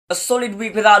A solid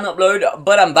week without an upload,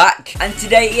 but I'm back. And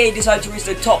today EA decided to release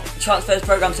the top transfers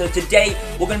program, so today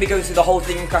we're going to be going through the whole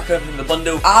thing and crack open the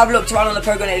bundle. I have looked around on the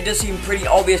program and it does seem pretty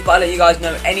obvious, but I'll let you guys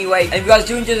know anyway. And if you guys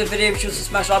do enjoy the video, be sure to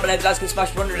smash like button. If you guys can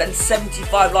smash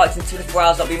 175 likes in 24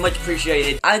 hours, that'll be much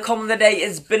appreciated. And comment of the day,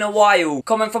 it's been a while.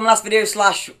 Comment from last video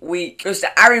 / week goes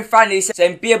to Aaron Franley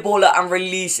saying, be a baller and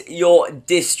release your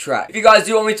diss track. If you guys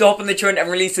do want me to hop on the trend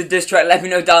and release a diss track, let me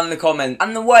know down in the comments.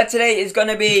 And the word today is going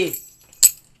to be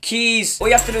keys. All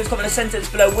you have to do is comment a sentence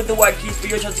below with the word keys for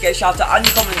your chance to get a shout out on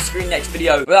your comment screen next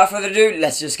video. Without further ado,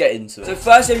 let's just get into it. So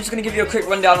firstly, I'm just going to give you a quick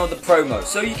rundown of the promo.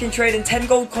 So you can trade in 10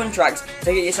 gold contracts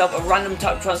to get yourself a random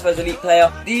type transfers elite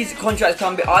player. These contracts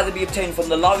can either be obtained from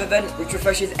the live event, which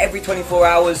refreshes every 24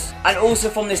 hours, and also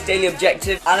from this daily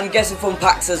objective, and I'm guessing from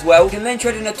packs as well. You can then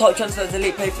trade in a top transfers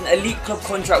elite player from an elite club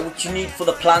contract, which you need for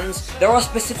the plans. There are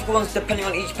specific ones depending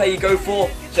on each player you go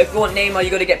for. So if you want Neymar, you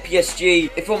got to get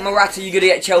PSG. If you want Morata, you got to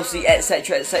get Chelsea,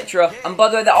 etc, etc. And by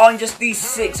the way, there aren't just these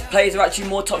 6 players, there are actually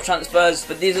more top transfers,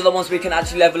 but these are the ones we can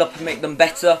actually level up and make them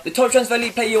better. The top transfer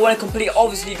elite player you want to complete,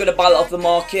 obviously you got to buy that off the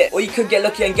market, or you could get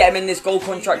lucky and get them in this gold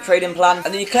contract trading plan.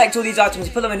 And then you collect all these items,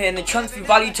 you put them in here, and the transfer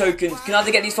value tokens, you can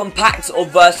either get these from packs or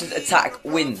versus attack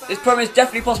wins. This promo is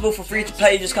definitely possible for free to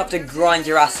play, you just have to grind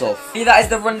your ass off. Yeah, that is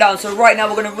the rundown. So right now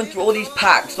we're going to run through all these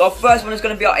packs. So our first one is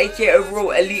going to be our 88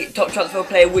 overall elite top transfer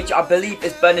player, which I believe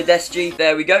is Bernadeschi.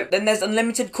 There we go. Then there's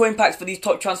unlimited coin packs for these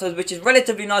top transfers, which is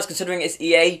relatively nice considering it's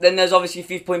EA. Then there's obviously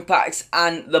FIFA point packs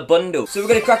and the bundle. So we're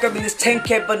going to crack open this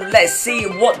 10k bundle. Let's see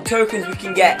what tokens we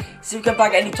can get. See if we can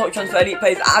pack any top transfer elite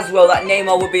players as well. That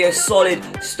Neymar would be a solid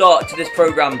start to this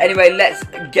program. Anyway, let's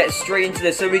get straight into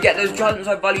this. So we get those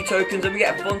transfer value tokens, and we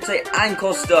get Fonte and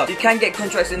Costa. You can get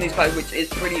contracts in these packs, which is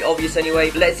pretty obvious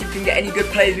anyway. But let's see if we can get any good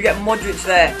players. We get Modric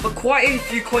there. But quite a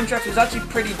few contracts was actually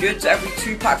pretty good. So every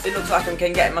 2 packs it looks like I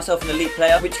can get myself an elite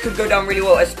player, which could go down really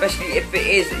well, especially if it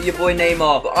is your boy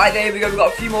Neymar. But either here we go, we've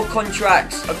got a few more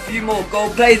contracts, a few more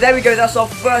gold players. There we go, that's our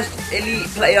first elite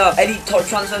player, elite top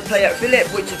transfer player, Philip,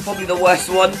 which is probably the worst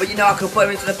one, but you know I can put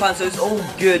him into the plan, so it's all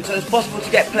good. So it's possible to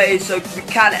get players, so we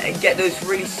can get those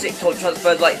really sick top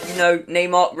transfers, like, you know,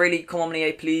 Neymar. Really, come on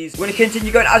EA, please. We're going to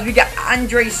continue going as we get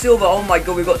Andre Silva. Oh my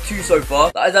god, we've got 2 so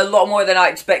far. That is a lot more than I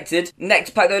expected.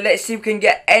 Next pack though, let's see if we can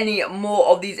get any more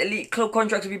of these elite club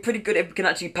contracts. Would be pretty good if we can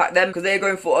actually pack them, because they're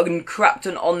going for a crap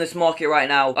ton on this market right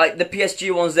now. Like the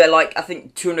PSG ones, they're like, I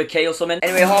think 200k or something.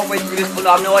 Anyway, halfway through this one,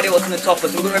 I have no idea what's in the topper,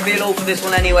 so we're going to reveal all for this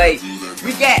one anyway.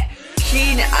 We get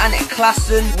Keane and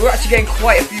Klassen. We're actually getting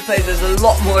quite a few players. There's a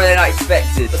lot more than I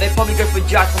expected, but they probably go for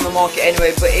Jack on the market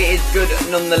anyway, but it is good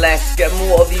nonetheless. Get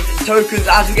more of these tokens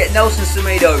as we get Nelson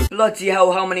Semedo. Bloody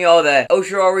hell, how many are there?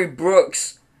 Oshirari,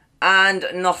 Brooks, and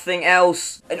nothing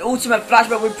else. An ultimate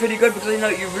flashback would be pretty good, because you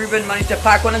know Ruben managed to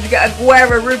pack one, and we get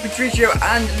Aguero, Rui Patricio,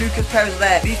 and Lucas Perez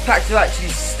there. These packs are actually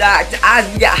stacked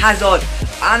as we get Hazard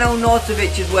and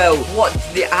Arnautovic as well. What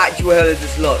the actual hell is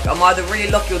this look? I'm either really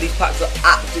lucky or these packs are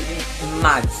absolutely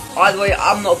mad. Either way,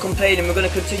 I'm not complaining. We're going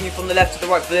to continue from the left to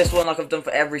the right for this one, like I've done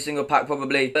for every single pack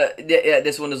probably. But yeah,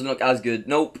 this one doesn't look as good.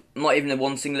 Nope, not even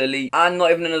one single elite, and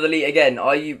not even another elite again.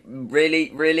 Are you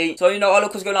really? So you know, our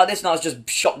look was going like this, now it's just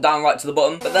shot down right to the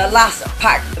bottom. But the last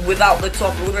pack without the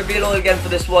top, we'll reveal all again for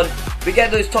this one. We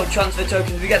get those top transfer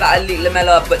tokens, we get that elite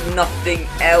Lamella, but nothing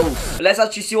else. But let's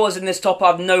actually see what's in this top. I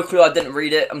have no clue, I didn't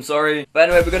read it, I'm sorry. But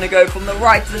anyway, we're going to go from the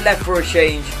right to the left for a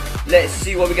change. Let's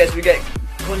see what we get. So we get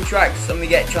contracts and we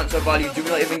get transfer value. Do we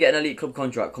not even get an elite club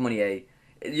contract? Come on EA,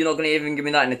 you're not going to even give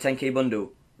me that in a 10k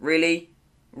bundle? Really?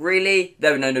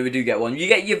 No, we do get one. You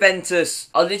get Juventus.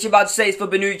 I was literally about to say it's for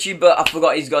Bonucci, but I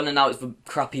forgot he's gone, and now it's for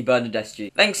crappy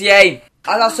Bernadeschi. Thanks EA.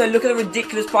 As I said, look at the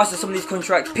ridiculous price of some of these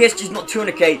contracts. PSG's not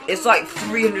 200k, it's like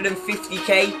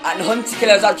 350k. And Hunter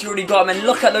Killer's actually already got him, and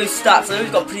look at those stats. I know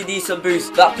he's got a pretty decent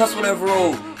boost. That +1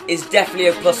 overall is definitely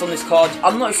a plus on this card.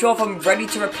 I'm not sure if I'm ready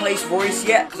to replace Royce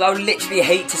yet, because I would literally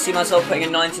hate to see myself putting a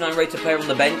 99 rated player on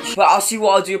the bench. But I'll see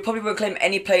what I'll do. I probably won't claim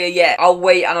any player yet. I'll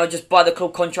wait and I'll just buy the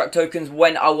club contract tokens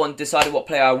when I want, decided what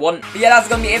player I want. But yeah, that's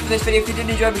going to be it for this video. If you did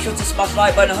enjoy, be sure to smash the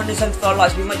like button. 175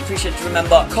 likes would be much appreciated.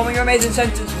 Remember, comment your amazing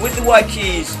sentence with the word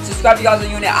keys. Subscribe to you guys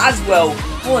on your unit as well.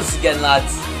 Once again,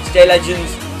 lads, stay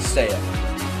legends, stay up.